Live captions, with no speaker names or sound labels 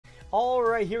All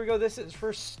right, here we go. This is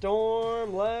for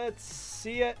Storm. Let's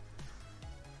see it.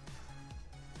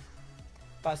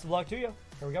 Best of luck to you.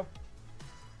 Here we go.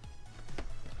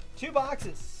 2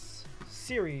 boxes.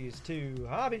 Series 2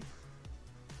 Hobby.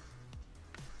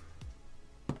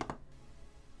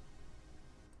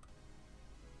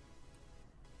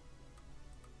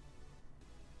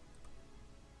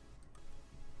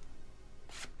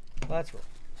 Let's roll.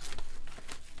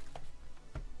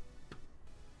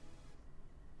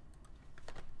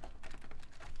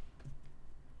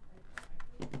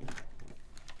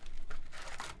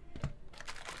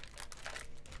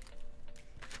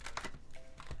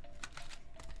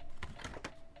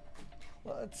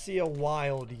 Let's see a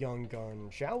wild young gun,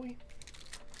 shall we?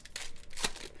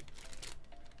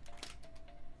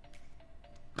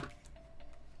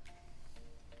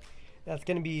 That's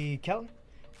going to be Kelly.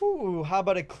 Ooh, how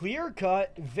about a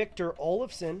clear-cut Victor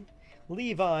Olofsson,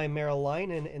 Levi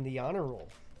Marilainen in the honor roll.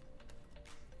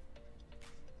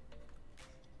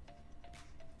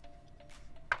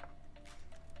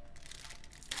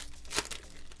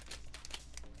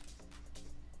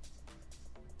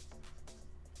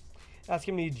 That's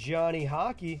going to be Johnny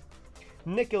Hockey.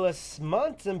 Nicholas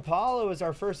Montempalo is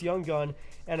our first young gun,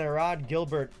 and Arad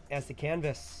Gilbert as the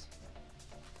canvas.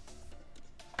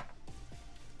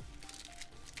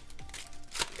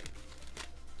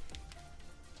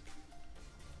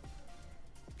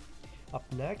 Up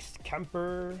next,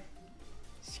 Kemper,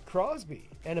 Crosby,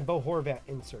 and a Bo Horvat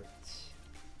insert.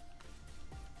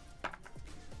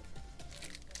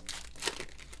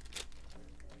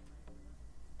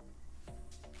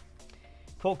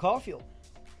 Cole Caulfield,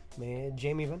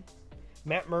 Jamie Benn,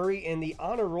 Matt Murray in the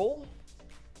honor roll.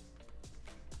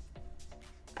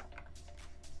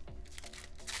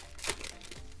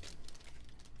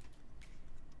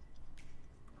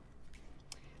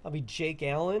 That'll be Jake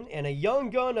Allen and a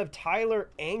young gun of Tyler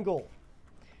Angle.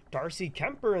 Darcy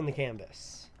Kemper in the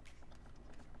canvas.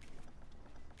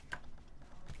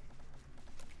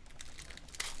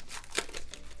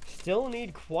 Still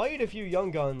need quite a few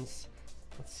young guns.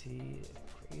 Let's see,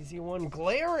 crazy one.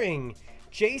 Glaring,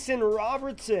 Jason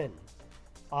Robertson.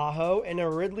 Aho and a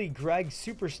Ridley Gregg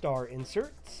Superstar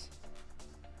inserts.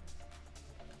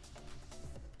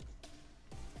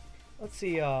 Let's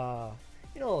see,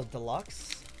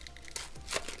 deluxe.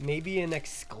 Maybe an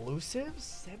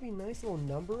exclusives? That'd be nice little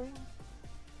numbering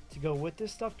to go with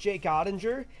this stuff. Jake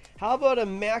Ottinger. How about a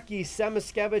Mackie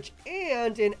Semiskevich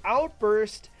and an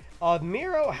outburst of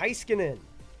Miro Heiskanen?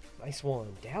 Nice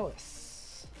one,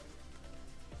 Dallas.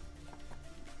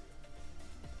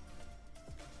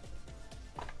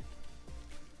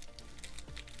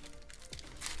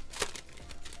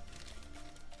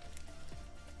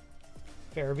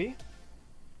 Farabee.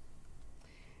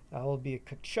 That will be a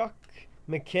Kachuk.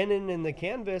 McKinnon in the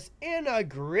canvas, and a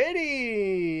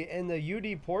Gritty in the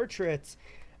UD portraits.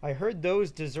 I heard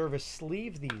those deserve a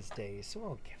sleeve these days, so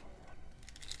I'll give them one.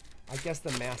 I guess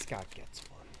the mascot gets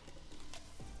one.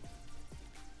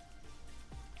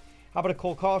 How about a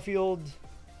Cole Caulfield,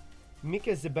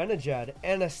 Mika Zibanejad,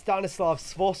 and a Stanislav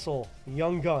Svosel,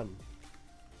 young gun.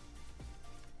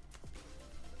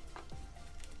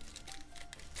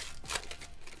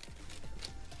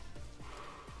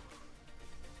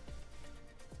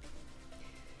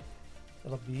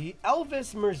 It'll be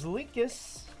Elvis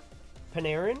Merzlikis,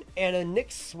 Panarin, and a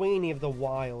Nick Sweeney of the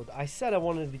Wild. I said I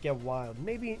wanted to get Wild.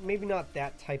 Maybe not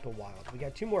that type of Wild. We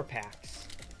got 2 more packs.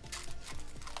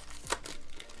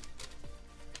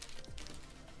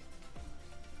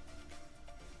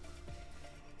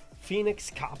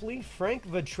 Phoenix Copley, Frank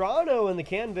Vetrano in the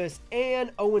canvas,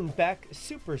 and Owen Beck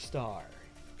Superstar.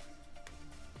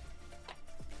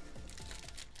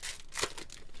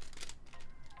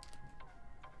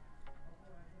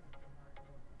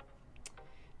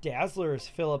 Dazzlers,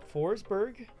 Philip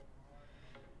Forsberg,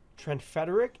 Trent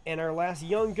Frederick, and our last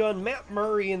young gun, Matt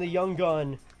Murray in the young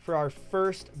gun for our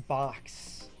first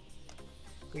box.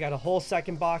 We got a whole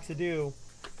second box to do.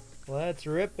 Let's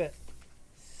rip it.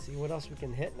 See what else we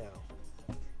can hit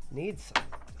now. Need something.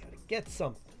 Gotta get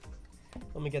something.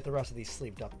 Let me get the rest of these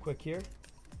sleeved up quick here.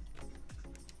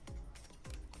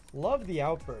 Love the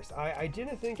outburst. I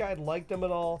didn't think I'd like them at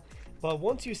all, but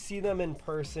once you see them in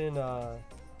person,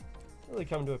 really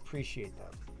come to appreciate them.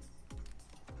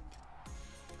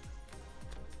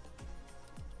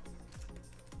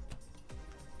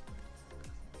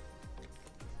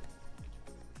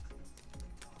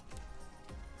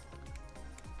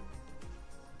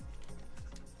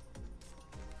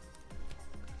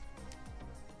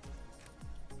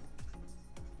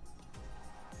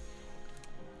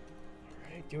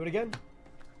 All right, do it again.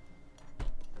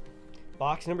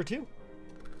 Box number 2.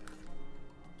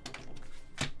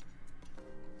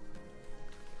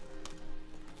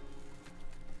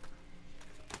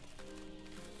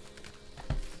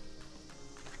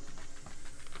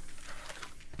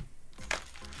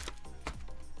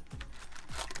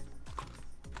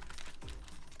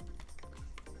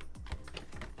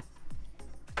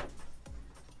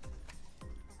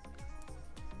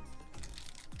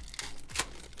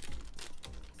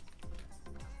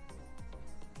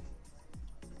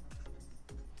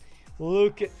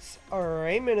 Lucas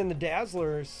Raymond and the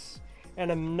Dazzlers.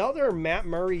 And another Matt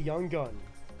Murray Young Gun.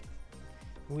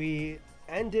 We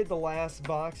ended the last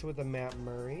box with a Matt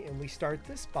Murray, and we start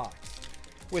this box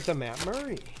with a Matt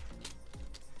Murray.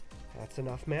 That's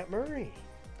enough Matt Murray.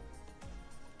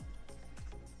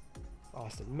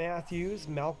 Austin Matthews,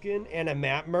 Malkin, and a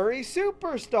Matt Murray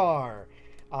Superstar.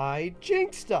 I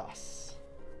jinxed us.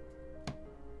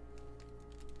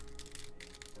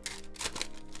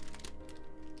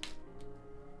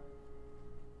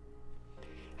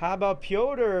 How about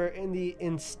Piotr in the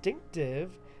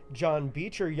Instinctive, John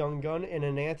Beecher Young Gun, and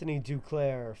an Anthony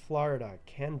Duclair Florida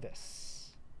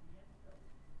Canvas.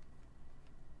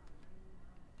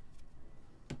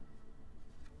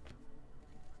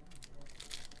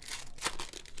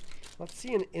 Let's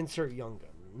see an insert Young Gun.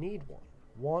 Need one,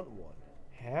 want one,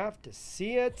 have to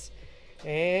see it.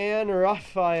 And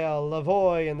Raphael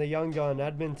Lavoie in the Young Gun,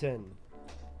 Edmonton.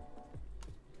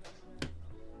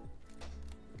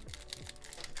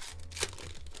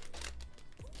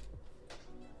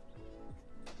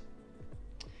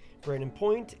 Brandon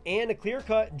Point and a clear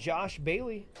cut Josh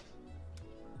Bailey.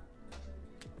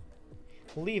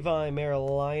 Levi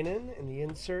Merrillainen in the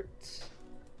inserts.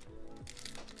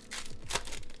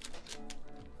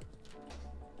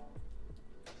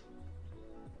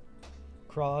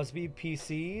 Crosby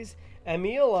PCs.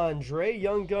 Emile Andre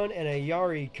Young Gun and a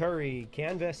Yari Curry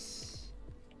canvas.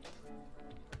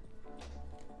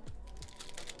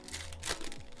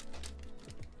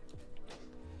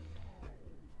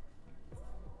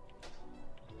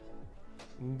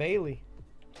 Bailey.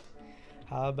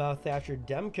 How about Thatcher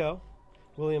Demko,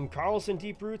 William Karlsson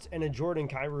Deep Roots, and a Jordan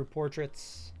Kyrou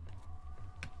Portraits.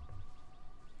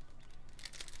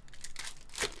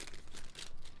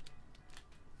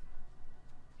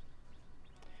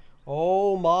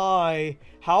 Oh my,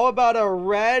 how about a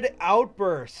red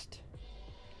outburst?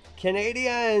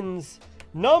 Canadiens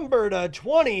number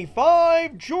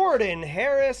 /25 Jordan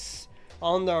Harris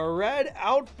on the red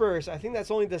outburst. I think that's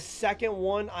only the second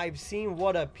one I've seen.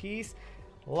 What a piece.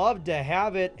 Love to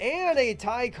have it. And a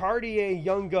Ty Cartier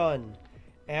Young Gun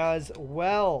as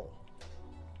well.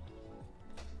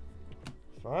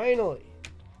 Finally.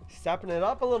 Stepping it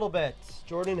up a little bit.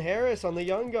 Jordan Harris on the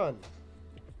Young Gun.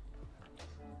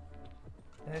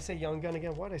 Did I say Young Gun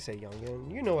again? What did I say Young Gun?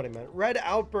 You know what I meant. Red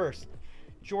outburst.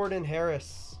 Jordan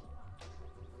Harris.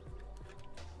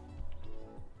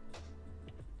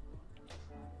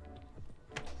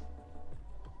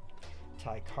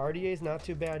 Ty Cartier's not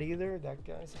too bad either. That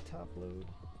guy's a top load.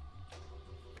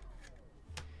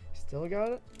 Still got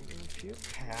it. A few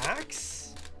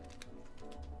packs.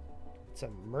 It's a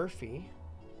Murphy.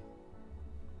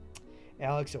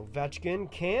 Alex Ovechkin.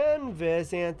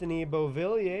 Canvas. Anthony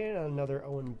Beauvillier. And another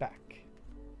Owen Beck.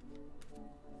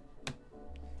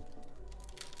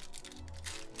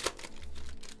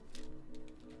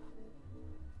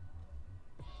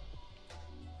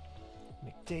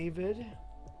 McDavid.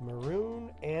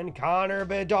 Maroon and Connor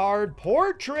Bedard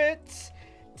portraits.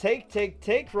 Take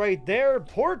right there.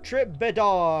 Portrait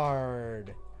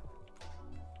Bedard.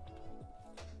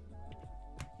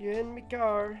 You in my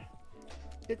car.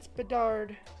 It's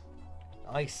Bedard.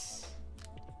 Nice.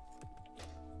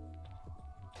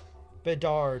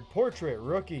 Bedard portrait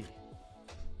rookie.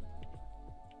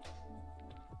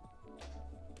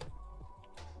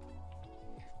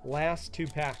 Last two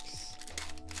packs.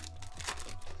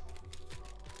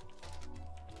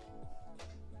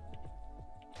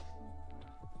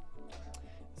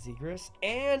 Zegras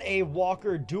and a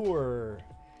Walker Duehr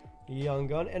Young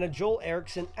Gun and a Joel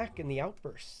Eriksson Ek in the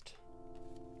outburst.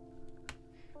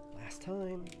 Last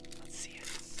time. Let's see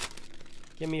it.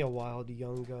 Give me a wild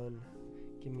Young Gun.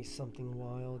 Give me something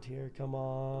wild here. Come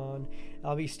on.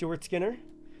 LB Stuart Skinner,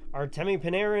 Artemi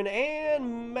Panarin,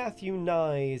 and Matthew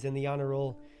Knies in the honor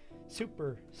roll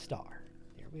Superstar.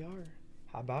 There we are.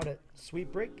 How about it?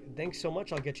 Sweet break. Thanks so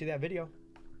much. I'll get you that video.